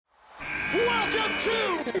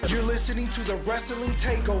You're listening to the Wrestling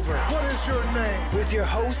Takeover. What is your name? With your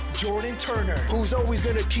host, Jordan Turner, who's always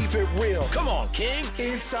going to keep it real. Come on, King.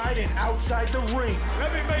 Inside and outside the ring.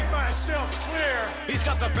 Let me make myself clear. He's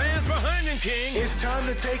got the fans behind him, King. It's time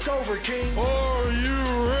to take over, King. Are you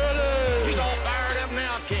ready? He's all fired up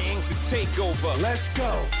now, King. The Takeover. Let's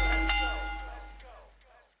go.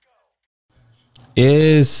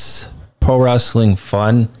 Is pro wrestling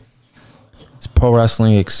fun? Is pro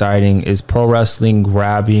wrestling exciting? Is pro wrestling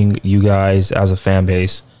grabbing you guys as a fan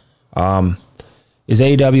base? Is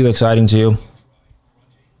AEW exciting to you?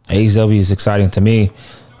 AEW is exciting to me.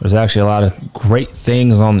 There's actually a lot of great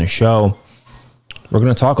things on the show. We're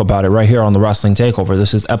going to talk about it right here on the Wrestling Takeover.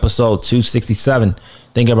 This is episode 267.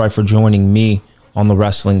 Thank everybody for joining me on the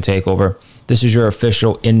Wrestling Takeover. This is your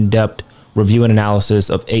official in-depth review and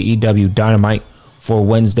analysis of AEW Dynamite for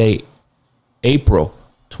Wednesday, April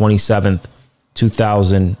 27th,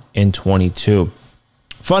 2022.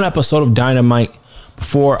 Fun episode of Dynamite.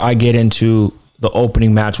 Before I get into the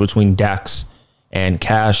opening match between Dax and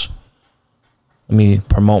Cash, let me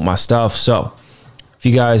promote my stuff. So if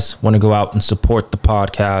you guys want to go out and support the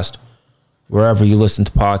podcast, wherever you listen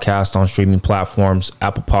to podcasts on streaming platforms,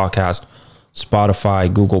 Apple Podcast,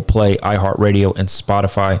 Spotify, Google Play, iHeartRadio, and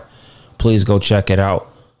Spotify, please go check it out.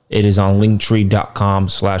 It is on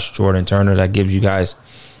linktree.com/Jordan Turner. That gives you guys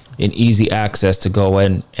an easy access to go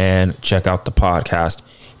in and check out the podcast.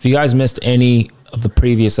 If you guys missed any of the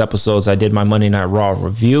previous episodes, I did my Monday Night Raw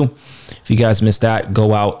review. If you guys missed that,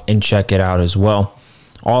 go out and check it out as well.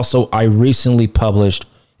 Also, I recently published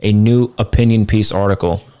a new opinion piece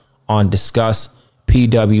article on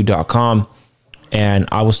DiscussPW.com, and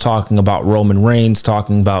I was talking about Roman Reigns,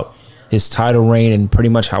 talking about his title reign and pretty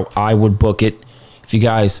much how I would book it. If you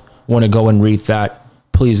guys want to go and read that,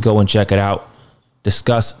 please go and check it out.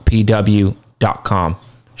 DiscussPW.com.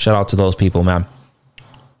 Shout out to those people, man.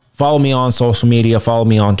 Follow me on social media. Follow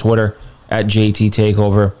me on Twitter at JT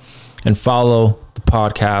Takeover, and follow the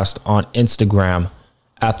podcast on Instagram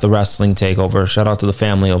at The Wrestling Takeover. Shout out to the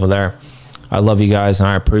family over there. I love you guys, and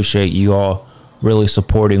I appreciate you all really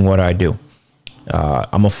supporting what I do.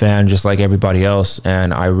 I'm a fan just like everybody else,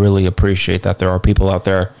 and I really appreciate that there are people out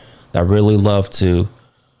there that really love to,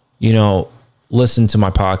 listen to my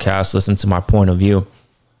podcast, listen to my point of view.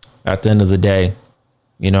 At the end of the day,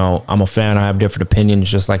 I'm a fan. I have different opinions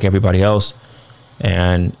just like everybody else,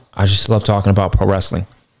 and I just love talking about pro wrestling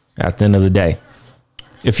at the end of the day.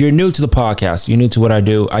 If you're new to the podcast, you're new to what I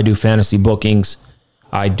do fantasy bookings,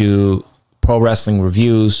 I do pro wrestling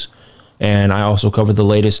reviews, and I also cover the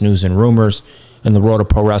latest news and rumors in the world of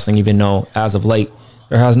pro wrestling, even though as of late,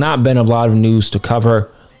 there has not been a lot of news to cover.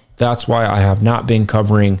 That's why I have not been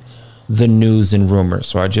covering the news and rumors.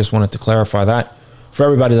 So I just wanted to clarify that for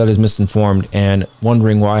everybody that is misinformed and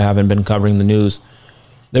wondering why I haven't been covering the news.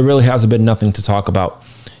 There really hasn't been nothing to talk about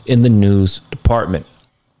in the news department.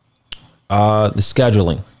 The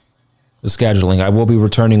scheduling. I will be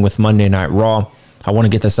returning with Monday Night Raw. I want to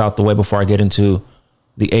get this out the way before I get into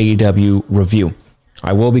the AEW review.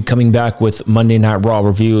 I will be coming back with Monday Night Raw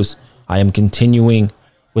reviews. I am continuing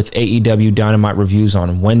with AEW Dynamite reviews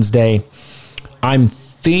on Wednesday. I'm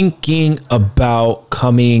thinking about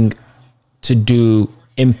coming to do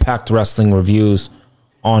Impact Wrestling reviews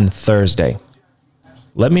on Thursday.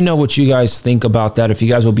 Let me know what you guys think about that. If you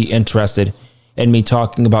guys will be interested in me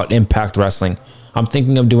talking about Impact Wrestling, I'm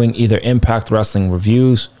thinking of doing either Impact Wrestling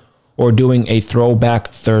reviews or doing a Throwback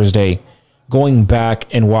Thursday, going back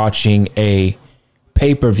and watching a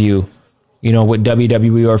pay-per-view, with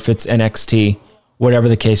WWE or if it's NXT, whatever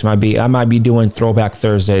the case might be. I might be doing Throwback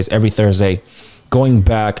Thursdays every Thursday, going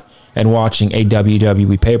back and watching a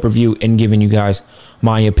WWE pay-per-view and giving you guys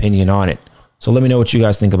my opinion on it. So let me know what you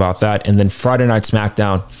guys think about that. And then Friday Night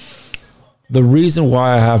SmackDown. The reason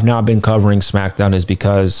why I have not been covering SmackDown is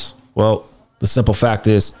because, well, the simple fact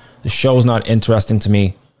is the show is not interesting to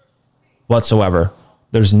me whatsoever.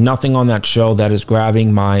 There's nothing on that show that is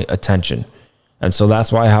grabbing my attention. And so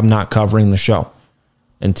that's why I'm not covering the show.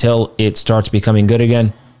 Until it starts becoming good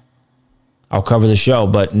again, I'll cover the show.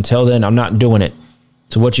 But until then, I'm not doing it.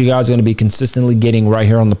 So what you guys are going to be consistently getting right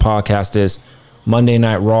here on the podcast is Monday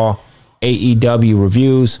Night Raw, AEW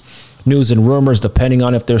reviews, news and rumors, depending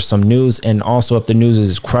on if there's some news, and also if the news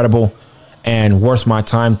is credible and worth my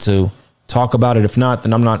time to talk about it. If not,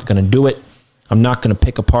 then I'm not going to do it. I'm not going to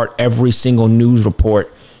pick apart every single news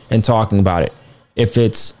report and talking about it. If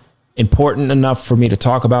it's important enough for me to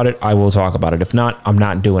talk about it, I will talk about it. If not, I'm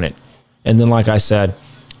not doing it. And then, like I said,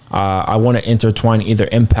 I want to intertwine either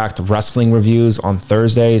Impact Wrestling reviews on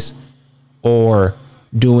Thursdays or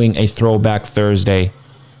doing a Throwback Thursday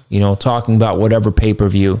talking about whatever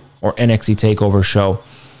pay-per-view or NXT TakeOver show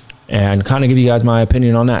and kind of give you guys my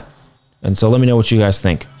opinion on that. And so let me know what you guys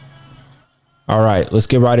think. All right, let's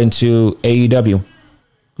get right into AEW.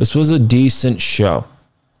 This was a decent show.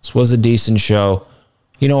 A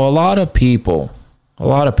lot of people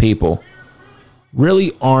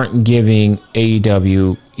really aren't giving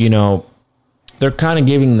AEW, they're kind of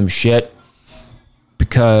giving them shit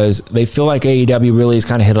because they feel like AEW really has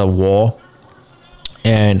kind of hit a wall.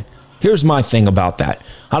 And here's my thing about that.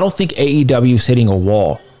 I don't think AEW is hitting a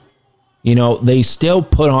wall. They still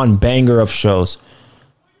put on banger of shows.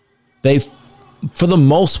 For the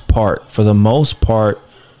most part,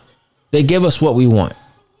 they give us what we want.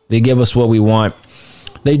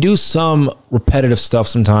 They do some repetitive stuff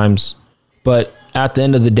sometimes, but at the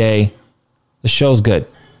end of the day, the show's good.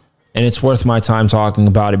 And it's worth my time talking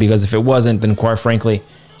about it, because if it wasn't, then quite frankly,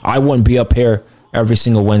 I wouldn't be up here every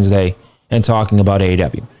single Wednesday and talking about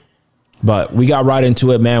AEW. But we got right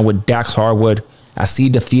into it, man, with Dax Harwood as he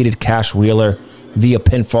defeated Cash Wheeler via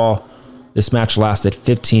pinfall. This match lasted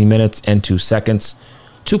 15 minutes and 2 seconds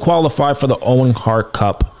to qualify for the Owen Hart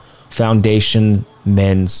Cup Foundation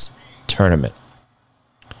Men's Tournament.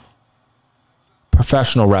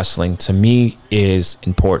 Professional wrestling, to me, is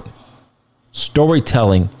important.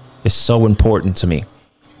 Storytelling is so important to me.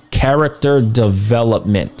 Character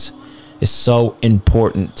development is so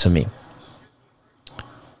important to me.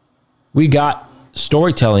 We got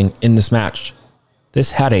storytelling in this match.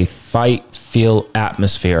 This had a fight-feel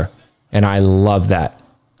atmosphere, and I love that.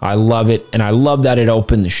 I love it, and I love that it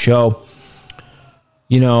opened the show.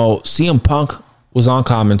 CM Punk was on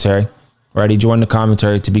commentary, right? He joined the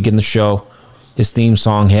commentary to begin the show. His theme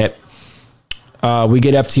song hit. We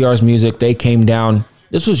get FTR's music. They came down.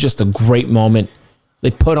 This was just a great moment.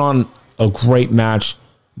 They put on a great match.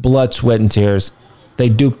 Blood, sweat, and tears. They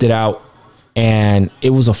duked it out. And it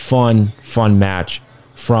was a fun match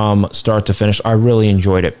from start to finish. I really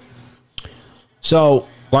enjoyed it. So,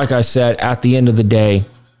 like I said, at the end of the day,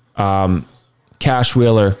 Cash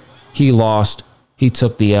Wheeler, he lost. He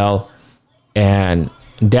took the L. And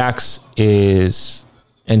Dax is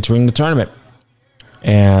entering the tournament.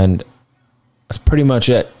 And that's pretty much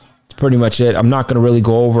it. I'm not going to really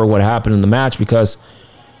go over what happened in the match because,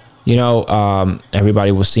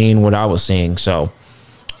 everybody was seeing what I was seeing. So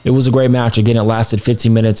it was a great match. Again, it lasted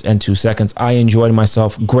 15 minutes and 2 seconds. I enjoyed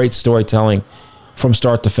myself. Great storytelling from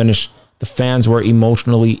start to finish. The fans were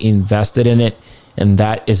emotionally invested in it, and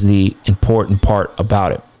that is the important part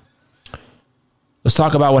about it. Let's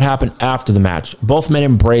talk about what happened after the match. Both men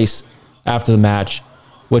embraced after the match,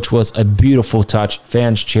 which was a beautiful touch.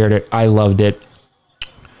 Fans cheered it. I loved it.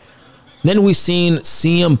 Then we seen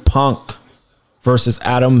CM Punk versus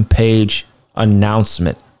Adam Page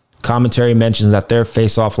announcement. Commentary mentions that their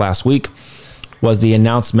face-off last week was the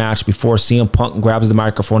announced match before CM Punk grabs the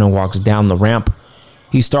microphone and walks down the ramp.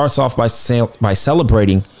 He starts off by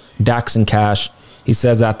celebrating Dax and Cash. He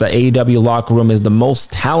says that the AEW locker room is the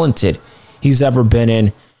most talented he's ever been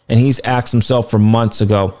in, and he's asked himself for months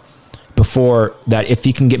ago before that if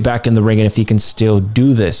he can get back in the ring and if he can still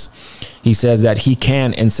do this. He says that he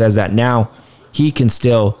can, and says that now he can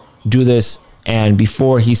still do this. And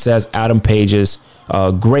before he says Adam Page is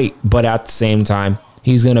great, but at the same time,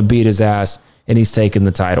 he's going to beat his ass and he's taking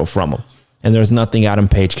the title from him. And there's nothing Adam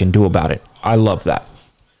Page can do about it. I love that.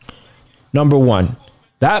 Number one,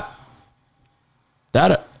 that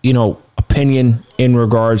opinion in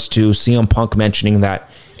regards to CM Punk mentioning that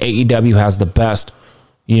AEW has the best,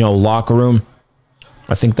 locker room.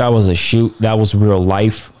 I think that was a shoot. That was real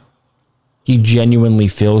life. He genuinely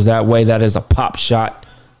feels that way. That is a pop shot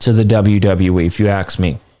to the WWE, if you ask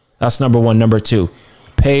me. That's number one. Number two,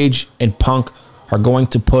 Page and Punk are going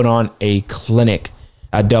to put on a clinic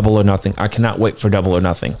at Double or Nothing. I cannot wait for Double or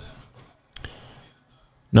Nothing.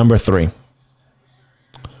 Number three,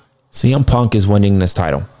 CM Punk is winning this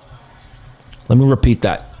title. Let me repeat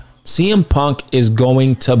that. CM Punk is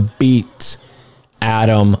going to beat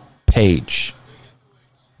Adam Page.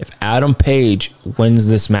 If Adam Page wins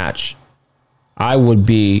this match, I would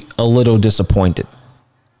be a little disappointed.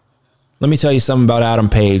 Let me tell you something about Adam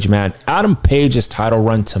Page, man. Adam Page's title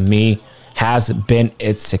run, to me, has been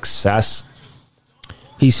its success.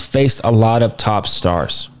 He's faced a lot of top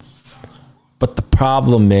stars. But the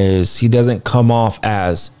problem is he doesn't come off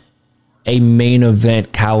as a main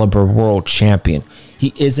event caliber world champion.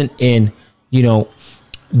 He isn't in,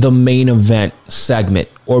 the main event segment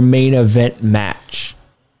or main event match.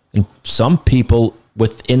 And some people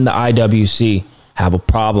within the IWC have a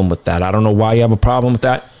problem with that. I don't know why you have a problem with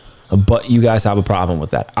that, but you guys have a problem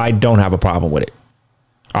with that. I don't have a problem with it.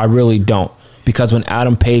 I really don't. Because when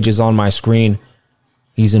Adam Page is on my screen,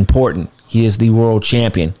 He's important. He is the world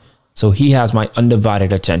champion. So he has my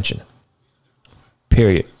undivided attention.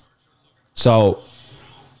 Period. So,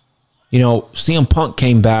 CM Punk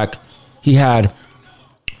came back. He had,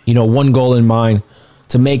 one goal in mind,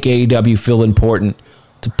 to make AEW feel important,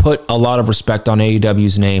 to put a lot of respect on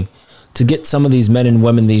AEW's name, to get some of these men and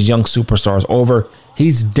women, these young superstars over.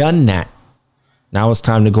 He's done that. Now it's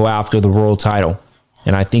time to go after the world title.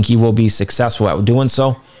 And I think he will be successful at doing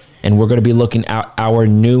so. And we're going to be looking at our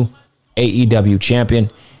new AEW champion.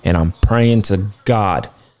 And I'm praying to God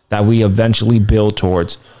that we eventually build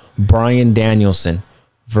towards Bryan Danielson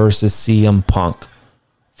versus CM Punk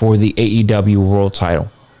for the AEW world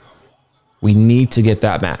title. We need to get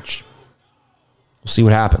that match. We'll see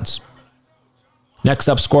what happens. Next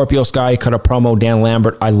up, Scorpio Sky cut a promo. Dan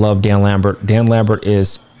Lambert. I love Dan Lambert. Dan Lambert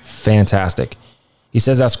is fantastic. He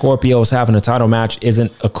says that Scorpio is having a title match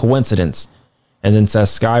isn't a coincidence. And then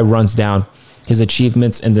says Sky runs down his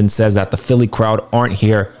achievements and then says that the Philly crowd aren't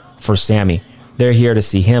here for Sammy. They're here to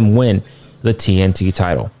see him win the TNT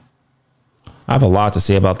title. I have a lot to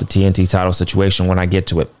say about the TNT title situation when I get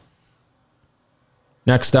to it.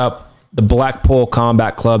 Next up, the Blackpool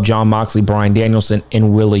Combat Club, Jon Moxley, Bryan Danielson,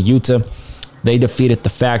 and Wheeler Yuta. They defeated The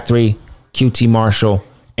Factory, QT Marshall,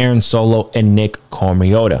 Aaron Solo, and Nick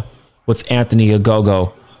Comoroto, with Anthony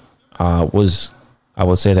Ogogo was, I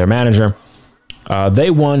would say, their manager.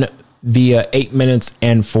 They won via 8 minutes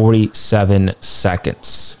and 47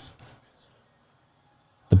 seconds.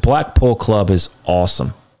 The Blackpool Club is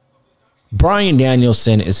awesome. Bryan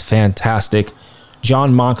Danielson is fantastic.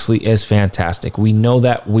 Jon Moxley is fantastic. We know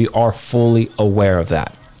that. We are fully aware of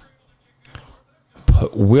that.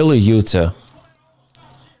 But Wheeler Yuta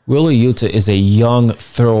is a young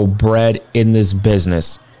thoroughbred in this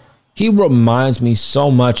business. He reminds me so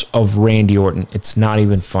much of Randy Orton. It's not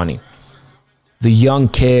even funny. The young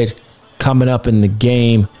kid coming up in the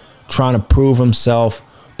game, trying to prove himself,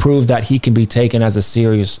 prove that he can be taken as a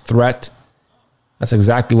serious threat. That's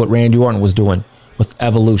exactly what Randy Orton was doing with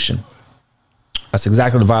Evolution. That's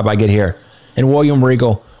exactly the vibe I get here. And William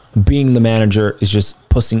Regal, being the manager, is just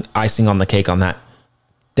putting icing on the cake on that.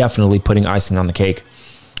 Definitely putting icing on the cake.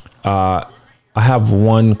 I have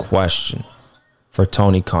one question for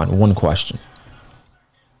Tony Khan. One question.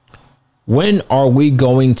 When are we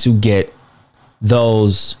going to get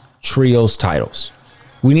those trios titles?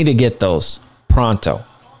 We need to get those pronto.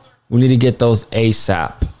 We need to get those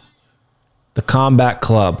ASAP. The Combat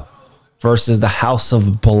Club versus the House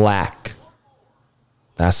of Black.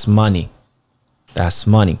 That's money. That's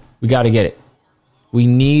money. We got to get it. We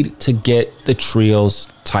need to get the trios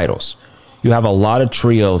titles. You have a lot of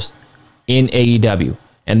trios in AEW,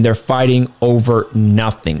 and they're fighting over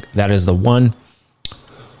nothing. That is the one,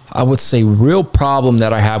 I would say, real problem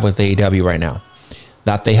that I have with AEW right now.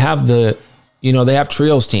 That they have they have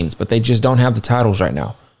trios teams, but they just don't have the titles right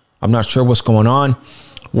now. I'm not sure what's going on,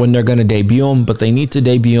 when they're going to debut them, but they need to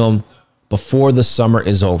debut them before the summer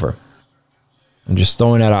is over. I'm just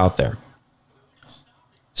throwing that out there.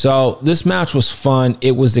 So this match was fun.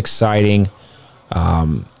 It was exciting.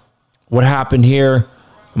 What happened here?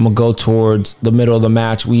 I'm going to go towards the middle of the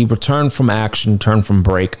match. We returned from action, turned from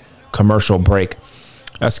break, commercial break.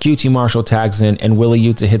 As QT Marshall tags in and Wheeler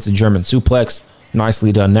Yuta hits a German suplex.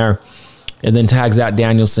 Nicely done there. And then tags out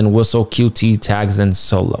Danielson, whistle, QT tags in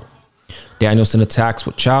Solo. Danielson attacks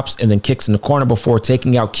with chops and then kicks in the corner before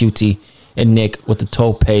taking out QT and Nick with the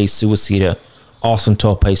Tope Suicida. Awesome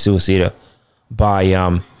Tope Suicida by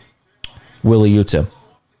Wheeler Yuta.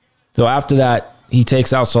 So after that, he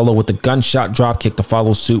takes out Solo with the gunshot drop kick to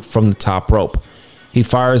follow suit from the top rope. He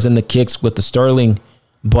fires in the kicks with the Sterling,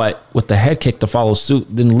 but with the head kick to follow suit,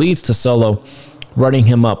 then leads to Solo running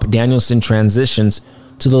him up. Danielson transitions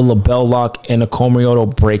to the label lock and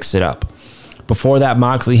Comoroto breaks it up. Before that,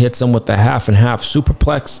 Moxley hits him with the half and half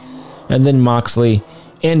superplex, and then Moxley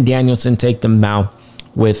and Danielson take them down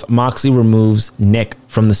with Moxley removes Nick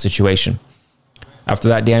from the situation. After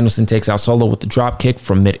that, Danielson takes out Solo with the drop kick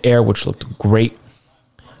from midair, which looked great.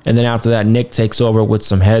 And then after that, Nick takes over with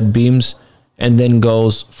some head beams and then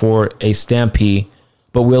goes for a stampede.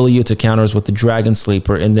 But Wheeler Yuta counters with the Dragon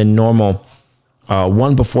Sleeper and then normal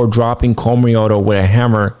one before dropping Comoroto with a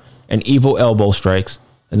hammer and evil elbow strikes,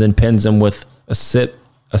 and then pins him with a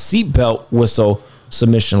seatbelt whistle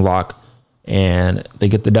submission lock, and they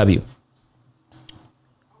get the W.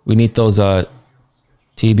 We need those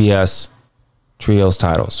TBS trios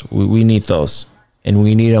titles. We need those, and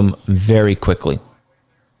we need them very quickly.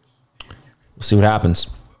 We'll see what happens.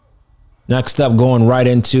 Next up, going right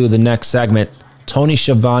into the next segment, Tony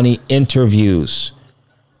Schiavone interviews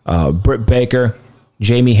Britt Baker,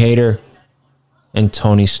 Jamie Hayter, and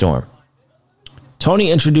Tony Storm.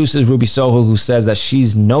 Tony introduces Ruby Soho, who says that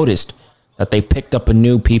she's noticed that they picked up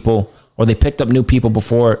new people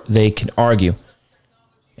before they can argue.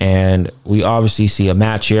 And we obviously see a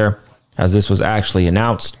match here, as this was actually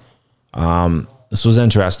announced. This was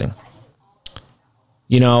interesting.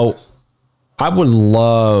 You know, I would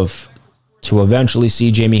love to eventually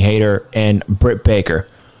see Jamie Hayter and Britt Baker,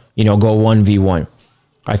 you know, go 1v1.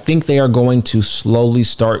 I think they are going to slowly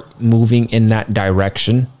start moving in that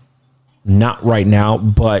direction. Not right now,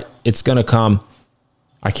 but it's going to come.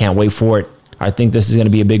 I can't wait for it. I think this is going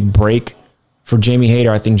to be a big break for Jamie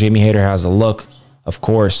Hayter. I think Jamie Hayter has a look, of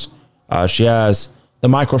course. She has the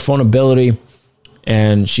microphone ability,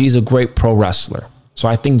 and she's a great pro wrestler. So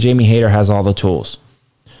I think Jamie Hayter has all the tools.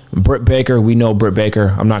 Britt Baker, we know Britt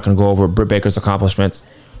Baker. I'm not going to go over Britt Baker's accomplishments.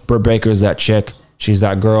 Britt Baker is that chick. She's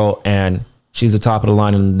that girl, and she's the top of the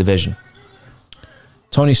line in the division.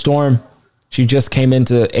 Toni Storm, she just came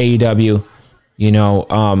into AEW. You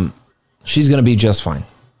know, she's going to be just fine.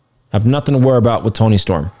 I have nothing to worry about with Toni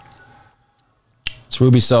Storm. It's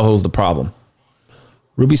Ruby Soho's the problem.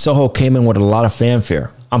 Ruby Soho came in with a lot of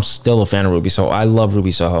fanfare. I'm still a fan of Ruby Soho. I love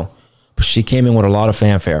Ruby Soho. But she came in with a lot of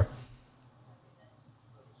fanfare.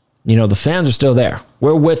 You know, the fans are still there.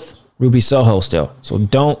 We're with Ruby Soho still. So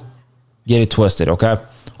don't get it twisted, okay?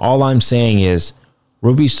 All I'm saying is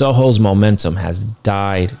Ruby Soho's momentum has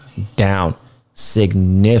died down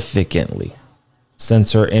significantly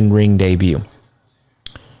since her in-ring debut.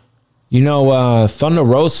 You know, Thunder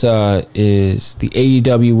Rosa is the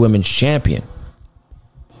AEW Women's Champion.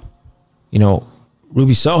 You know,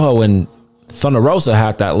 Ruby Soho and Thunder Rosa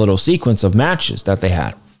had that little sequence of matches that they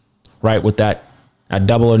had, right? With that at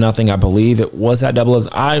Double or Nothing, I believe it was at Double.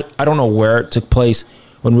 I don't know where it took place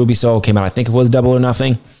when Ruby Soho came out. I think it was Double or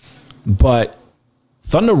Nothing. But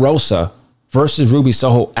Thunder Rosa versus Ruby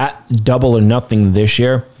Soho at Double or Nothing this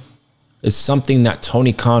year is something that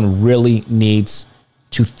Tony Khan really needs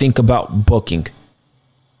to think about booking.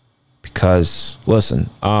 Because, listen,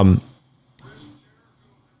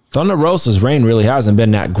 Thunder Rosa's reign really hasn't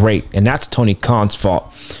been that great, and that's Tony Khan's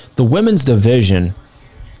fault. The women's division,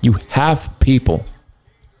 you have people,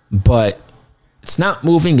 but it's not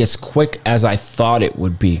moving as quick as I thought it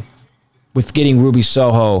would be. With getting Ruby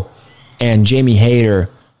Soho and Jamie Hayter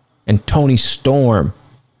and Toni Storm,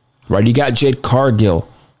 right? You got Jade Cargill.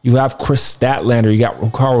 You have Chris Statlander. You got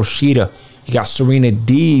Hikaru Shida. You got Serena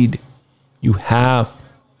Deeb. You have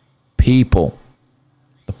people.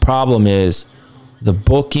 The problem is the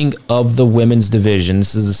booking of the women's division.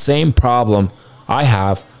 This is the same problem I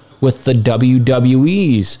have with the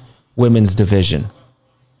WWE's women's division.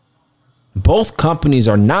 Both companies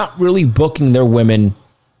are not really booking their women,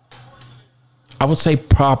 I would say,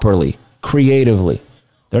 properly, creatively.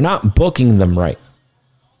 They're not booking them right.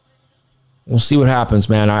 We'll see what happens,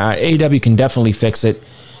 man. AEW can definitely fix it.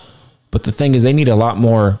 But the thing is, they need a lot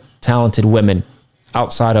more talented women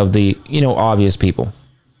outside of the, obvious people.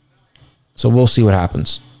 So we'll see what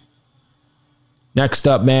happens. Next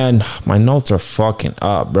up, man, my notes are fucking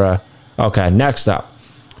up, bruh. Okay, next up,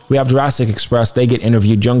 we have Jurassic Express. They get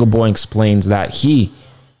interviewed. Jungle Boy explains that he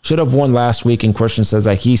should have won last week, and Christian says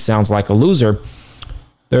that he sounds like a loser.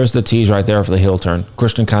 There's the tease right there for the heel turn.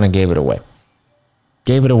 Christian kind of gave it away.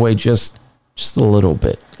 Gave it away just a little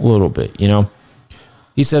bit,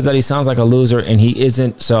 He says that he sounds like a loser, and he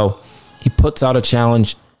isn't, so he puts out a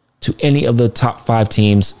challenge to any of the top 5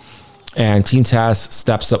 teams, and Team Taz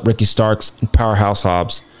steps up Ricky Starks and Powerhouse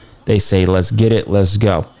Hobbs. They say, let's get it, let's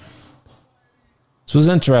go. This was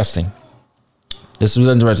interesting.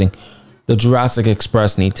 The Jurassic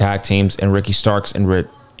Express need tag teams, and Ricky Starks and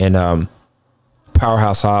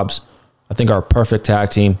Powerhouse Hobbs, I think, are a perfect tag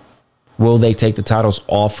team. Will they take the titles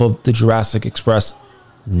off of the Jurassic Express?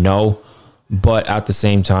 No. But at the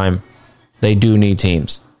same time, they do need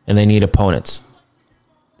teams, and they need opponents.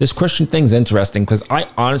 This Christian thing's interesting because I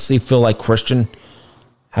honestly feel like Christian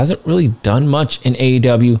hasn't really done much in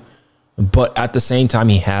AEW, but at the same time,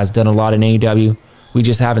 he has done a lot in AEW. We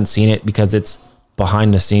just haven't seen it because it's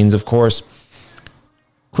behind the scenes, of course.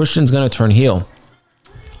 Christian's going to turn heel.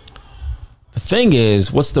 The thing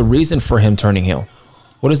is, what's the reason for him turning heel?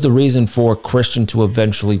 What is the reason for Christian to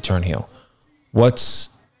eventually turn heel? What's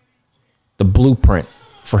the blueprint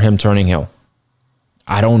for him turning heel?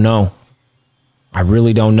 I don't know. I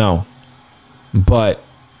really don't know. But,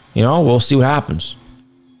 we'll see what happens.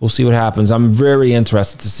 I'm very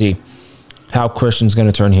interested to see how Christian's going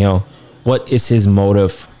to turn heel. What is his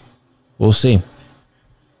motive? We'll see.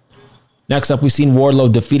 Next up, we've seen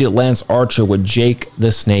Wardlow defeated Lance Archer with Jake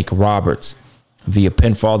the Snake Roberts via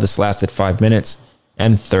pinfall. This lasted 5 minutes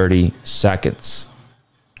and 30 seconds.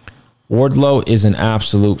 Wardlow is an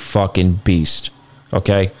absolute fucking beast.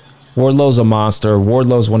 Okay? Wardlow's a monster.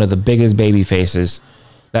 Wardlow's one of the biggest baby faces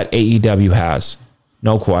that AEW has.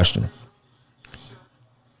 No question.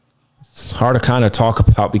 It's hard to kind of talk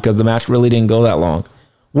about because the match really didn't go that long.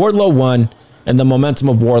 Wardlow won, and the momentum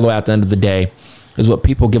of Wardlow at the end of the day is what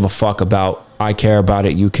people give a fuck about. I care about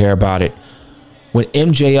it. You care about it. When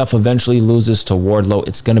MJF eventually loses to Wardlow,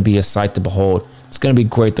 it's going to be a sight to behold. It's going to be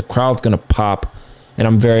great. The crowd's going to pop, and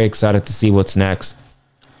I'm very excited to see what's next.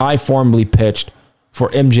 I formally pitched for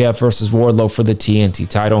MJF versus Wardlow for the TNT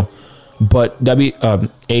title, but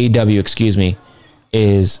AEW,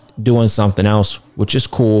 is doing something else, which is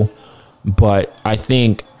cool, but I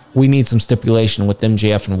think we need some stipulation with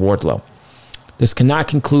MJF and Wardlow. This cannot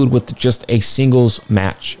conclude with just a singles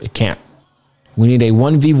match. It can't. We need a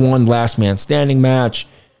 1v1 last man standing match.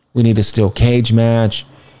 We need a steel cage match.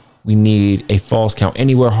 We need a falls count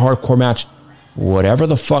anywhere hardcore match. Whatever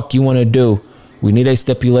the fuck you want to do, we need a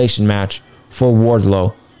stipulation match for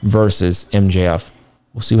Wardlow versus MJF.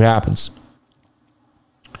 We'll see what happens.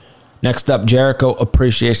 Next up, Jericho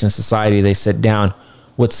Appreciation Society. They sit down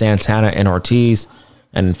with Santana and Ortiz.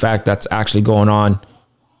 And in fact, that's actually going on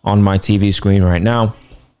my TV screen right now.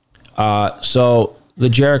 So the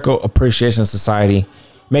Jericho Appreciation Society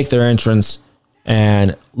make their entrance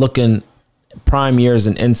and looking prime years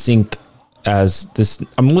in NSYNC as this.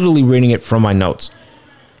 I'm literally reading it from my notes.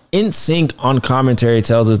 NSYNC on commentary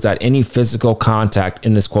tells us that any physical contact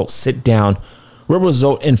in this, quote, sit down will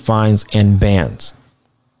result in fines and bans.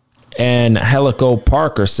 And Helico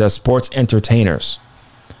Parker says sports entertainers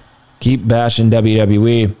keep bashing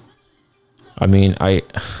WWE. I mean, I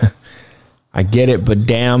get it, but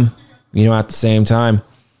damn, at the same time.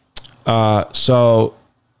 So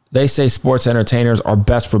they say sports entertainers are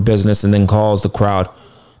best for business and then calls the crowd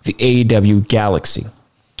the AEW Galaxy.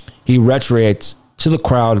 He reiterates to the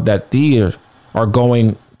crowd that there are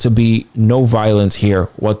going to be no violence here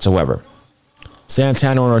whatsoever.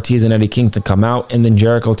 Santana and Ortiz and Eddie Kingston come out, and then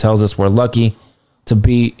Jericho tells us we're lucky to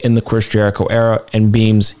be in the Chris Jericho era, and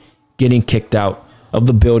Beams getting kicked out of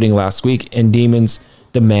the building last week, and Demons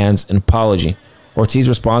demands an apology. Ortiz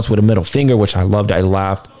responds with a middle finger, which I loved. I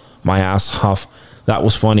laughed my ass off. That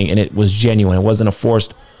was funny, and it was genuine. It wasn't a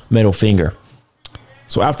forced middle finger.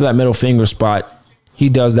 So after that middle finger spot, he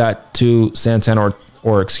does that to Santana,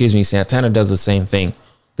 Santana does the same thing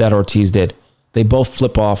that Ortiz did. They both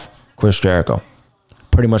flip off Chris Jericho,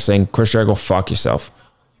 pretty much saying, Chris Jericho, fuck yourself.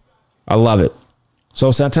 I love it.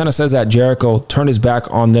 So Santana says that Jericho turned his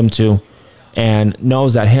back on them too, and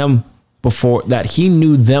knows that he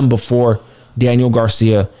knew them before Daniel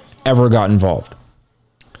Garcia ever got involved.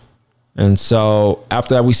 And so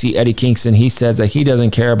after that, we see Eddie Kingston. He says that he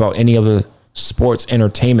doesn't care about any of the sports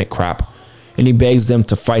entertainment crap, and he begs them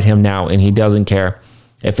to fight him now, and he doesn't care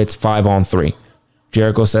if it's 5-on-3.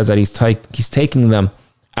 Jericho says that he's taking them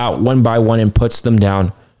out one by one and puts them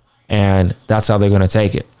down, and that's how they're going to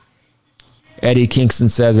take it. Eddie Kingston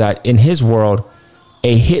says that in his world,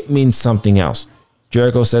 a hit means something else.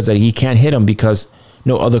 Jericho says that he can't hit him because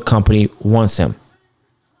no other company wants him.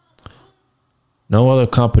 No other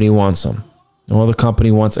company wants him. No other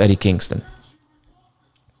company wants Eddie Kingston.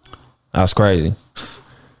 That's crazy.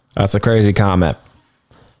 That's a crazy comment.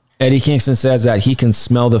 Eddie Kingston says that he can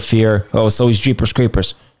smell the fear. Oh, so he's Jeepers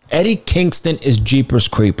Creepers. Eddie Kingston is Jeepers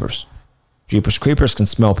Creepers. Jeepers Creepers can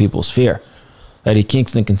smell people's fear. Eddie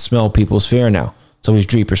Kingston can smell people's fear now. So he's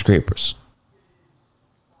Jeepers Creepers.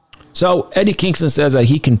 So Eddie Kingston says that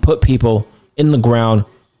he can put people in the ground.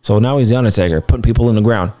 So now he's the Undertaker, putting people in the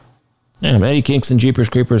ground. Damn, Eddie Kingston, Jeepers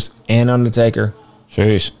Creepers, and Undertaker.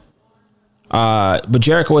 Jeez. But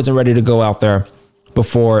Jericho isn't ready to go out there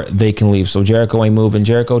before they can leave. So Jericho ain't moving.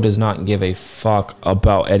 Jericho does not give a fuck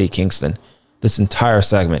about Eddie Kingston. This entire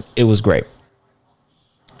segment, it was great.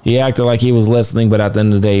 He acted like he was listening, but at the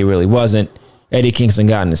end of the day, he really wasn't. Eddie Kingston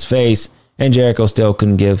got in his face, and Jericho still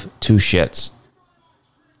couldn't give two shits.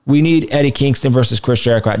 We need Eddie Kingston versus Chris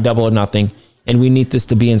Jericho at Double or Nothing, and we need this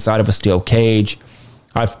to be inside of a steel cage.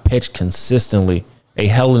 I've pitched consistently a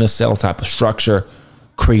Hell in a Cell type of structure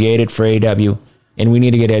created for AEW, and we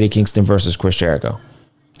need to get Eddie Kingston versus Chris Jericho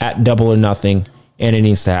at Double or Nothing, and it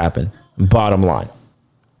needs to happen. Bottom line.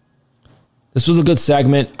 This was a good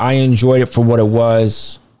segment. I enjoyed it for what it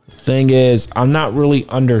was. The thing is, I'm not really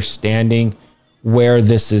understanding where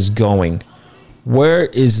this is going. Where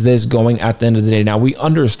is this going at the end of the day? Now, we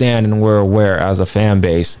understand and we're aware as a fan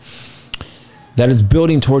base that it's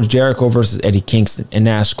building towards Jericho versus Eddie Kingston, and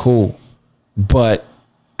that's cool. But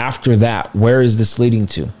after that, where is this leading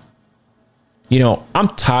to? I'm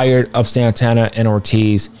tired of Santana and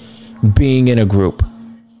Ortiz being in a group.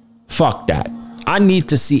 Fuck that. I need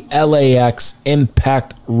to see LAX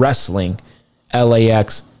Impact Wrestling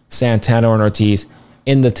LAX, Santana, and Ortiz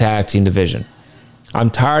in the tag team division. I'm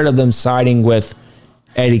tired of them siding with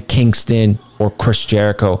Eddie Kingston or Chris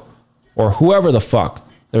Jericho or whoever the fuck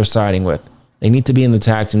they're siding with. They need to be in the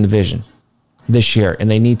tag team division this year, and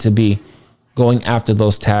they need to be going after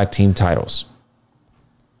those tag team titles.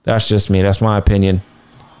 That's just me. That's my opinion.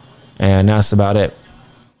 And that's about it.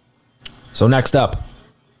 So next up,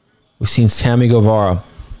 we've seen Sammy Guevara.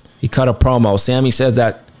 He cut a promo. Sammy says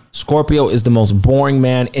that Scorpio is the most boring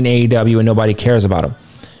man in AEW and nobody cares about him.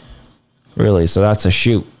 Really? So that's a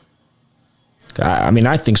shoot. I mean,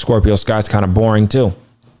 I think Scorpio Sky's kind of boring too.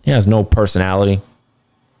 He has no personality.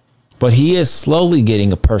 But he is slowly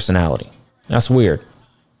getting a personality. That's weird.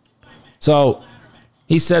 So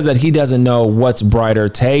he says that he doesn't know what's brighter,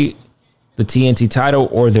 the TNT title,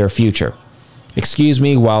 or their future. Excuse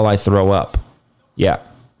me while I throw up. Yeah,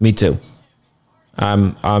 me too.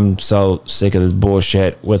 I'm so sick of this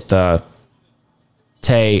bullshit with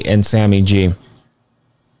Tay and Sammy G.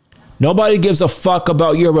 Nobody gives a fuck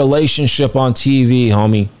about your relationship on TV,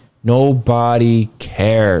 homie. Nobody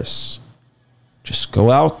cares. Just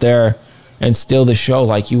go out there and steal the show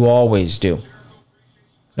like you always do.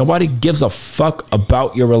 Nobody gives a fuck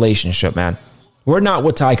about your relationship, man. We're not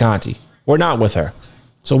with Ty Conti. We're not with her.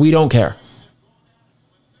 So we don't care.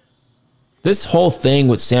 This whole thing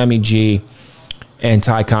with Sammy G and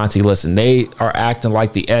Ty Conti, listen, they are acting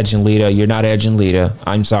like the Edge and Lita. You're not Edge and Lita.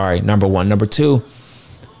 I'm sorry. Number one. Number two,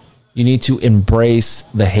 you need to embrace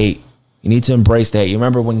the hate. You need to embrace the hate. You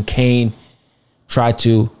remember when Kane tried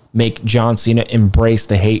to make John Cena embrace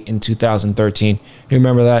the hate in 2013? You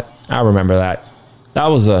remember that? I remember that. That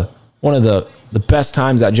was one of the best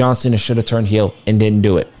times that John Cena should have turned heel and didn't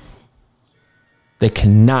do it. They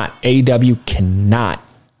cannot, AEW cannot,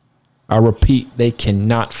 I repeat, they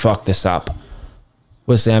cannot fuck this up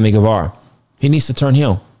with Sammy Guevara. He needs to turn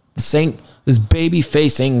heel. This baby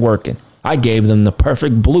face ain't working. I gave them the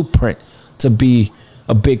perfect blueprint to be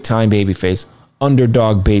a big time baby face,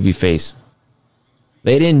 underdog baby face.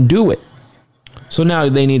 They didn't do it. So now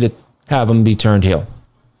they need to have him be turned heel.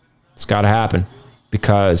 It's got to happen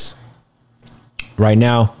because right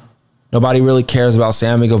now, nobody really cares about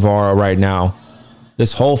Sammy Guevara right now.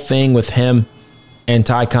 This whole thing with him and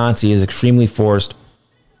Ty Conti is extremely forced,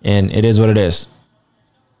 and it is what it is.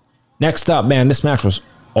 Next up, man, this match was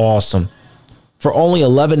awesome. For only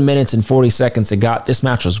 11 minutes and 40 seconds it got, this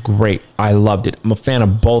match was great. I loved it. I'm a fan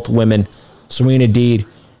of both women. Serena Deeb,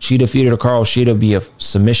 she defeated Hikaru Shida via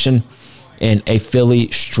submission in a Philly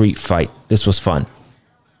street fight. This was fun.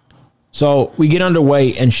 So we get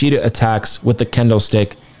underway, and Shida attacks with the kendo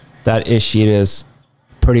stick. That is Shida's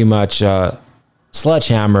pretty much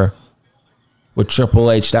sledgehammer with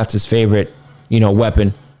Triple H. That's his favorite,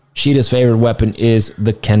 weapon. Shida's favorite weapon is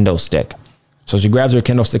the kendo stick. So she grabs her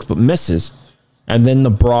kendo sticks but misses. And then the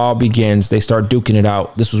brawl begins. They start duking it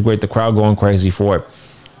out. This was great. The crowd going crazy for it.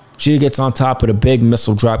 Shida gets on top with a big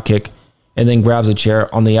missile drop kick and then grabs a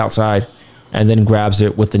chair on the outside and then grabs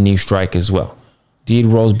it with the knee strike as well.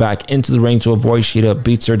 Deeb rolls back into the ring to avoid Shida,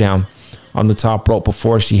 beats her down on the top rope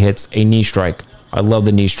before she hits a knee strike. I love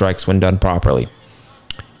the knee strikes when done properly.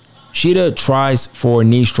 Shida tries for a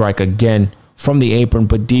knee strike again from the apron,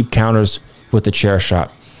 but Deeb counters with the chair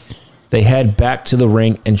shot. They head back to the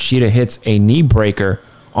ring, and Shida hits a knee breaker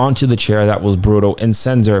onto the chair that was brutal and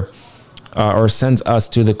sends us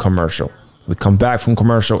to the commercial. We come back from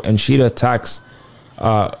commercial, and Shida attacks,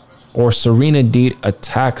 Serena Deeb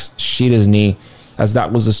attacks Shida's knee, as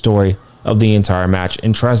that was the story of the entire match,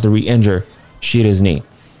 and tries to re-injure Shida's knee.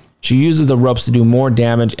 She uses the ropes to do more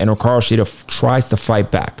damage, and Hikaru Shida tries to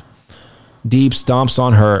fight back. Deeb stomps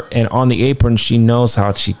on her, and on the apron, she knows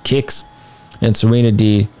how she kicks, and Serena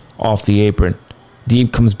Deeb off the apron.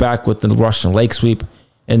 Deeb comes back with the Russian leg sweep,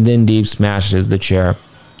 and then Deeb smashes the chair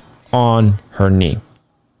on her knee.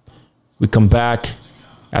 We come back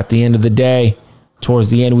at the end of the day.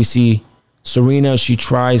 Towards the end, we see Serena. She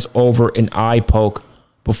tries over an eye poke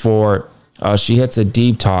before she hits a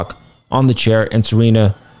Deeb talk on the chair, and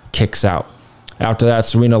Serena kicks out. After that,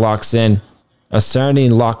 Serena locks in a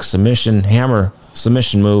standing lock hammer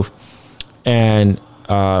submission move, and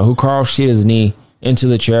Hikaru Shida's knee into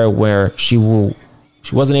the chair where she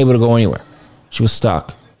wasn't able to go anywhere. She was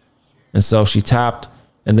stuck. And so she tapped,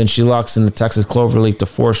 and then she locks in the Texas Cloverleaf to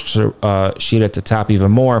force Shida to tap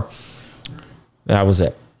even more. That was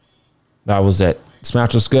it. This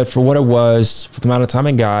match was good for what it was, for the amount of time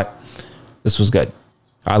it got. This was good.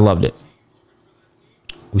 I loved it.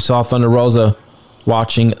 We saw Thunder Rosa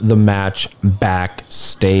watching the match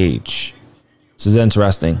backstage. This is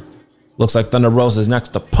interesting. Looks like Thunder Rosa's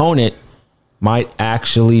next opponent might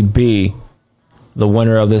actually be the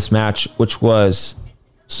winner of this match, which was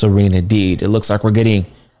Serena Deeb. It looks like we're getting,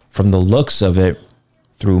 from the looks of it,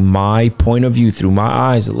 through my point of view, through my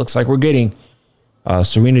eyes, it looks like we're getting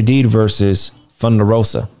Serena Deeb versus Thunder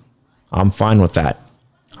Rosa. I'm fine with that.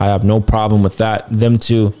 I have no problem with that. Them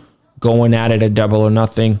two going at it at Double or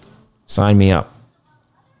Nothing, sign me up.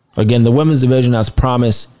 Again, the women's division, as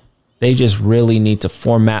promised, they just really need to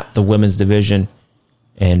format the women's division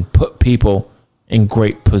and put people in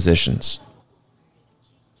great positions.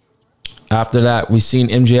 After that, we've seen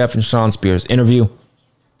MJF and Shawn Spears interview,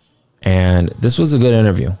 and this was a good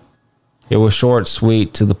interview. It was short,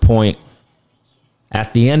 sweet, to the point.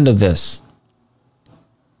 At the end of this,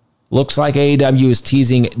 looks like AEW is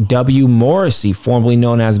teasing W. Morrissey, formerly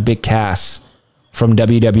known as Big Cass from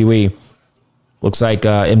WWE. Looks like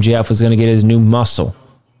MJF is going to get his new muscle.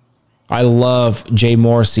 I love Jay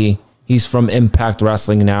Morrissey. He's from Impact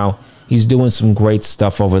Wrestling now. He's doing some great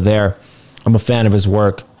stuff over there. I'm a fan of his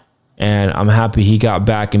work, and I'm happy he got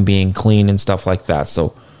back and being clean and stuff like that.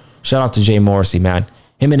 So shout out to Jay Morrissey, man.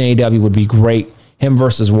 Him and AEW would be great. Him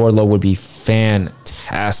versus Wardlow would be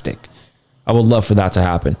fantastic. I would love for that to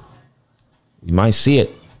happen. You might see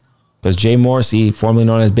it, because Jay Morrissey, formerly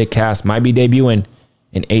known as Big Cass, might be debuting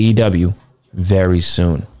in AEW very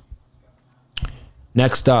soon.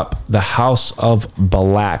 Next up, the House of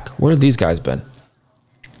Black. Where have these guys been?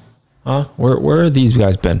 Huh? Where have these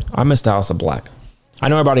guys been? I missed the House of Black. I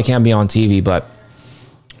know everybody can't be on TV, but,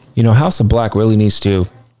 you know, House of Black really needs to,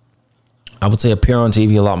 I would say, appear on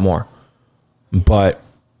TV a lot more. But,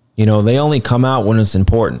 you know, they only come out when it's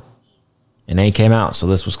important. And they came out, so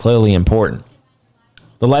this was clearly important.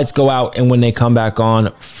 The lights go out, and when they come back on,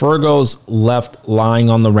 Fergo's left lying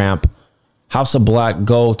on the ramp. House of Black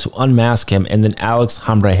go to unmask him, and then Alex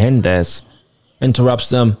Hambrahendes interrupts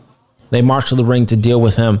them. They march to the ring to deal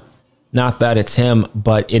with him. Not that it's him,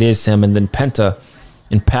 but it is him. And then Penta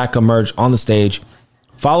and Pac emerge on the stage,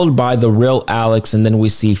 followed by the real Alex, and then we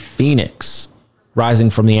see Phoenix rising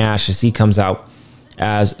from the ashes. He comes out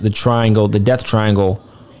as the triangle, the Death Triangle,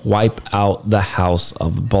 wipe out the House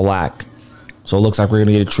of Black. So it looks like we're going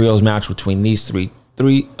to get a trios match between these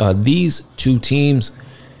these two teams.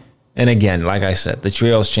 And again, like I said, the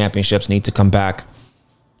trios championships need to come back,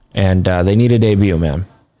 and they need a debut, man.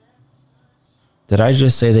 Did I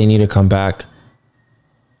just say they need to come back?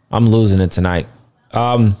 I'm losing it tonight.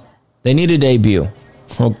 They need a debut.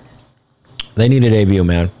 They need a debut,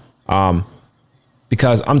 man.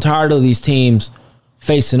 Because I'm tired of these teams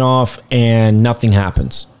facing off and nothing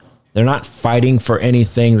happens. They're not fighting for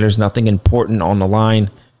anything. There's nothing important on the line.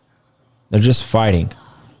 They're just fighting.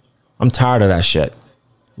 I'm tired of that shit.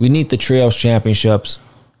 We need the trios championships,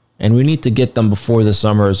 and we need to get them before the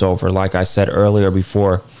summer is over. Like I said earlier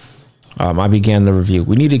before I began the review,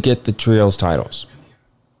 we need to get the trios titles.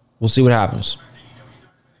 We'll see what happens.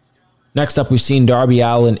 Next up, we've seen Darby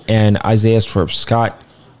Allin and Isaiah Scott.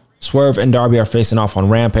 Swerve and Darby are facing off on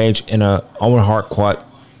Rampage in a Owen Hart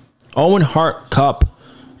Cup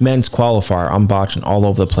men's qualifier. I'm botching all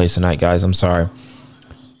over the place tonight, guys. I'm sorry.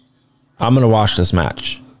 I'm going to watch this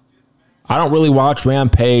match. I don't really watch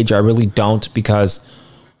Rampage. I really don't, because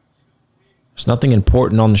there's nothing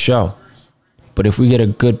important on the show. But if we get a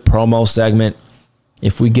good promo segment,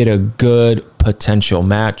 if we get a good potential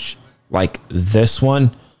match like this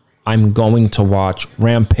one, I'm going to watch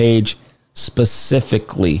Rampage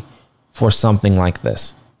specifically for something like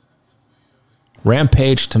this.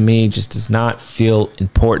 Rampage to me just does not feel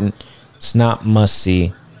important. It's not must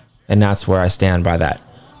see, and that's where I stand by that.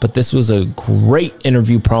 But this was a great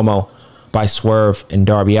interview promo by Swerve and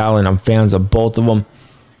Darby Allin. I'm fans of both of them,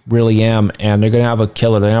 really am, and they're gonna have a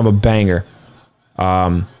killer. They're gonna have a banger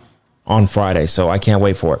on Friday, so I can't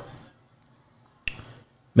wait for it.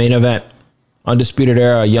 Main event: Undisputed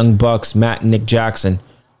Era, Young Bucks, Matt and Nick Jackson,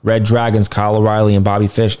 Red Dragons, Kyle O'Reilly and Bobby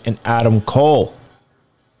Fish, and Adam Cole.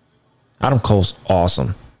 Adam Cole's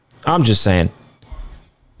awesome. I'm just saying,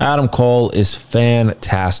 Adam Cole is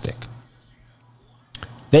fantastic.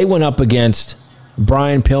 They went up against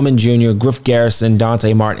Brian Pillman Jr., Griff Garrison,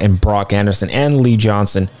 Dante Martin, and Brock Anderson, and Lee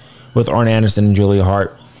Johnson with Arn Anderson and Julia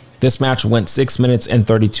Hart. This match went 6 minutes and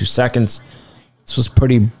 32 seconds. This was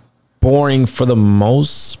pretty boring for the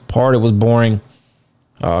most part. It was boring.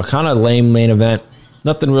 Kind of lame main event.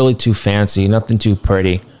 Nothing really too fancy. Nothing too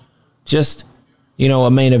pretty. Just, you know,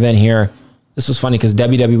 a main event here. This was funny because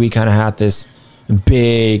WWE kind of had this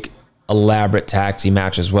big, elaborate tag team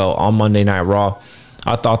match as well on Monday Night Raw.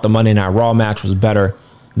 I thought the Monday Night Raw match was better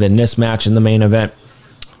than this match in the main event,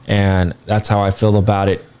 and that's how I feel about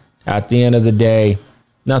it. At the end of the day,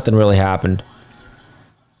 nothing really happened.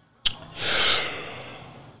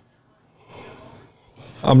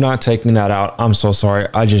 I'm not taking that out. I'm so sorry.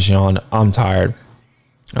 I just yawned. I'm tired.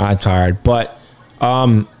 But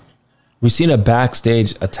we've seen a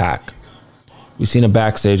backstage attack.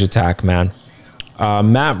 Man.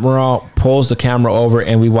 Matt Morrell pulls the camera over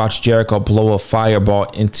and we watch Jericho blow a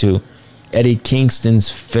fireball into Eddie Kingston's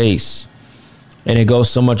face. And it goes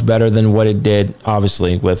so much better than what it did,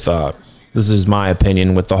 obviously, with, this is my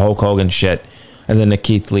opinion, with the Hulk Hogan shit and then the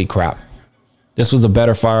Keith Lee crap. This was a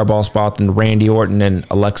better fireball spot than Randy Orton and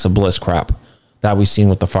Alexa Bliss crap that we've seen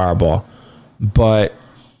with the fireball. But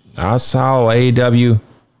that's how AEW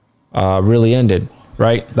really ended,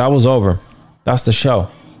 right? That was over. That's the show.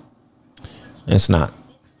 It's not.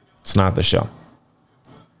 It's not the show.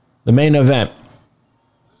 The main event,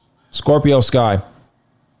 Scorpio Sky,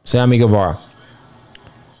 Sammy Guevara.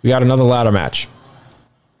 We got another ladder match.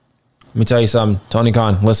 Let me tell you something. Tony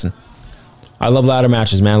Khan, listen. I love ladder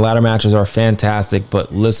matches, man. Ladder matches are fantastic,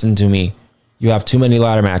 but listen to me. You have too many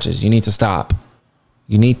ladder matches. You need to stop.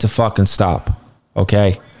 You need to fucking stop.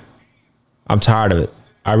 Okay? I'm tired of it.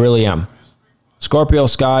 I really am. Scorpio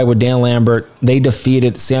Sky with Dan Lambert. They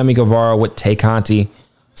defeated Sammy Guevara with Tay Conti.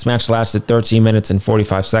 This match lasted 13 minutes and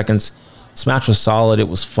 45 seconds. This match was solid. It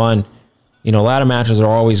was fun. You know, ladder matches are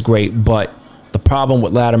always great, but the problem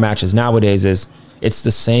with ladder matches nowadays is it's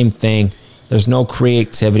the same thing. There's no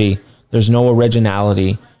creativity. There's no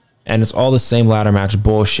originality. And it's all the same ladder match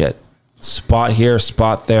bullshit. Spot here,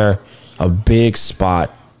 spot there, a big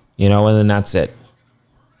spot, you know, and then that's it.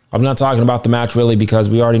 I'm not talking about the match really because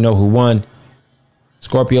we already know who won.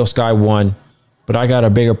 Scorpio Sky won, but I got a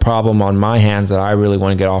bigger problem on my hands that I really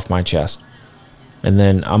want to get off my chest. And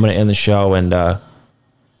then I'm going to end the show, and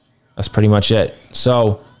that's pretty much it.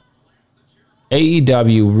 So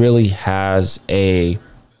AEW really has a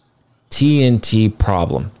TNT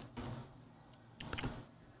problem.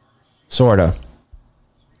 Sorta.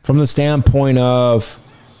 From the standpoint of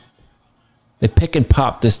they pick and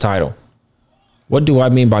pop this title. What do I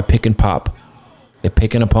mean by pick and pop? They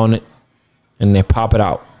pick an opponent and they pop it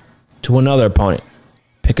out to another opponent.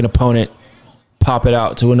 Pick an opponent, pop it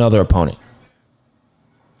out to another opponent.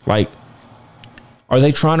 Like, are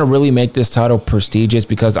they trying to really make this title prestigious?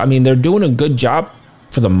 Because, I mean, they're doing a good job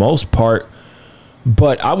for the most part.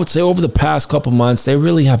 But I would say over the past couple months, they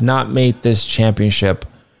really have not made this championship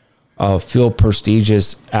feel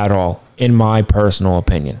prestigious at all, in my personal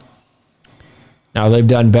opinion. Now, they've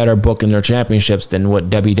done better booking their championships than what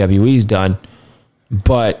WWE's done.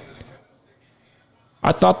 But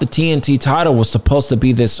I thought the TNT title was supposed to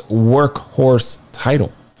be this workhorse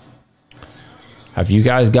title. Have you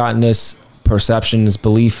guys gotten this perception, this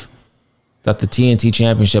belief that the TNT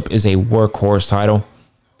championship is a workhorse title?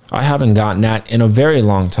 I haven't gotten that in a very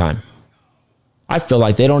long time. I feel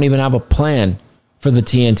like they don't even have a plan for the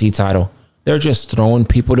TNT title. They're just throwing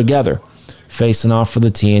people together, facing off for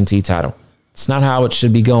the TNT title. It's not how it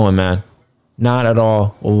should be going, man. Not at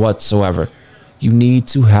all whatsoever. You need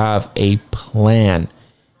to have a plan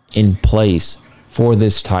in place for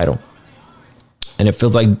this title. And it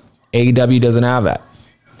feels like AEW doesn't have that.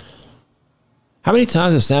 How many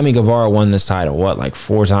times has Sammy Guevara won this title? What, like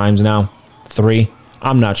 4 times now? 3?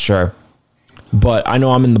 I'm not sure. But I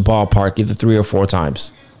know I'm in the ballpark either 3 or 4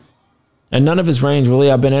 times. And none of his reigns really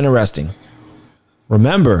have been interesting.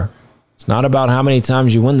 Remember, it's not about how many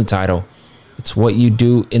times you win the title. It's what you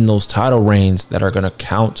do in those title reigns that are going to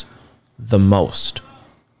count the most.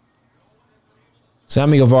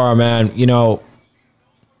 Sammy Guevara, man, you know,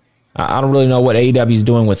 I don't really know what AEW is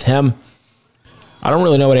doing with him. I don't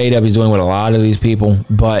really know what AEW is doing with a lot of these people.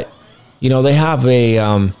 But, you know, they have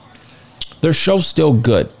a... their show's still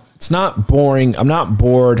good. It's not boring. I'm not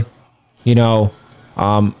bored. You know,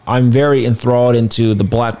 I'm very enthralled into the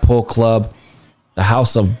Blackpool Club, the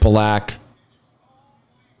House of Black.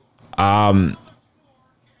 I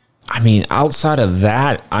mean, outside of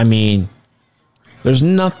that, I mean, there's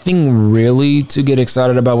nothing really to get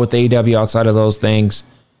excited about with AEW outside of those things.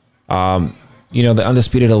 You know, the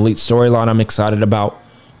Undisputed Elite storyline I'm excited about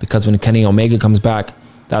because when Kenny Omega comes back,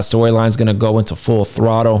 that storyline is going to go into full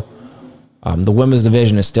throttle. The women's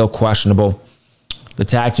division is still questionable. The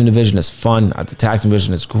tag team division is fun. The tag team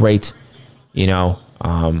division is great. You know,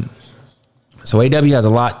 so AEW has a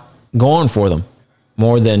lot going for them,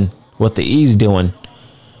 more than what the E's doing.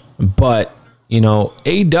 But, you know,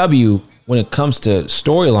 AEW, when it comes to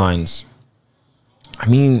storylines, I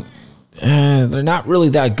mean, they're not really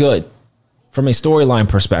that good from a storyline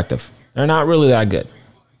perspective. They're not really that good.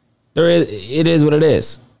 It is what it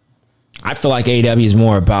is. I feel like AEW is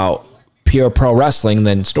more about pure pro wrestling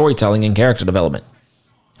than storytelling and character development.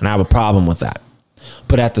 And I have a problem with that.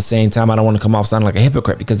 But at the same time, I don't want to come off sounding like a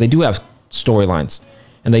hypocrite because they do have storylines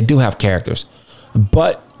and they do have characters.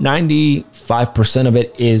 But 95% of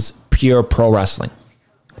it is pure pro wrestling,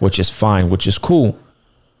 which is fine, which is cool.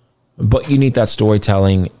 But you need that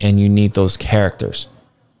storytelling and you need those characters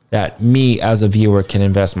that me as a viewer can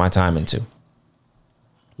invest my time into.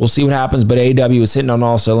 We'll see what happens, but AEW is hitting on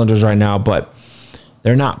all cylinders right now, but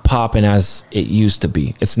they're not popping as it used to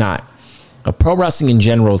be. It's not. Pro wrestling in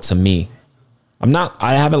general, to me,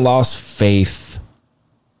 I haven't lost faith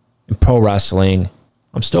in pro wrestling.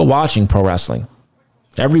 I'm still watching pro wrestling.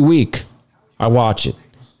 Every week, I watch it.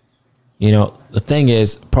 You know, the thing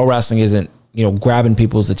is, pro wrestling isn't, grabbing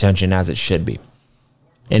people's attention as it should be.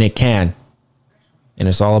 And it can. And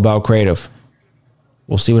it's all about creative.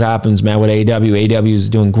 We'll see what happens, man, with AEW. AEW is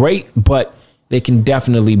doing great, but they can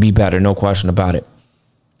definitely be better. No question about it.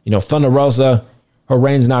 Thunder Rosa, her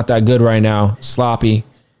reign's not that good right now. Sloppy.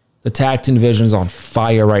 The tag team division's on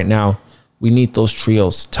fire right now. We need those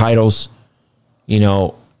trios. Titles.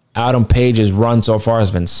 Adam Page's run so far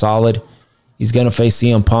has been solid. He's going to face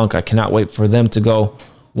CM Punk. I cannot wait for them to go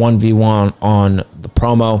 1v1 on the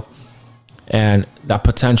promo. And that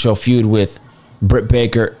potential feud with Britt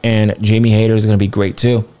Baker and Jamie Hayter is going to be great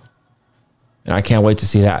too. And I can't wait to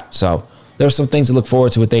see that. So there's some things to look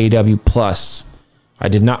forward to with AEW. Plus, I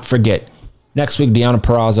did not forget, next week, Deonna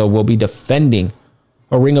Purrazzo will be defending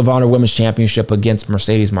a Ring of Honor Women's Championship against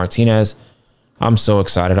Mercedes Martinez. I'm so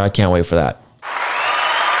excited. I can't wait for that.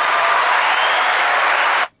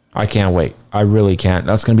 I can't wait. I really can't.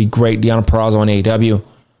 That's going to be great. Deonna Purrazzo on AEW.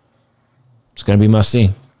 It's going to be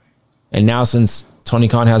must-see. And now since Tony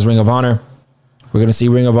Khan has Ring of Honor, we're going to see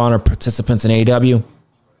Ring of Honor participants in AEW.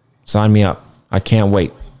 Sign me up. I can't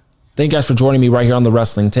wait. Thank you guys for joining me right here on the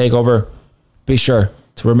Wrestling Takeover. Be sure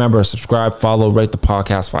to remember, subscribe, follow, rate the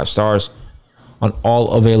podcast 5 stars on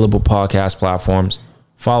all available podcast platforms.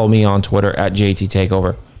 Follow me on Twitter at JT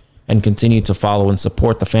Takeover and continue to follow and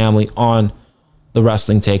support the family on the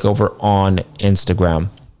Wrestling Takeover on Instagram.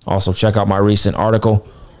 Also, check out my recent article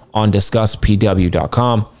on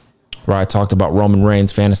DiscussPW.com where I talked about Roman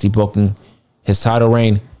Reigns fantasy booking his title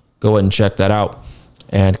reign. Go ahead and check that out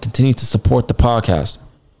and continue to support the podcast.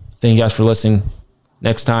 Thank you guys for listening.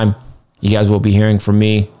 Next time, you guys will be hearing from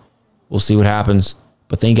me. We'll see what happens.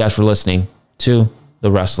 But thank you guys for listening to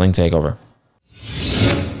the Wrestling Takeover.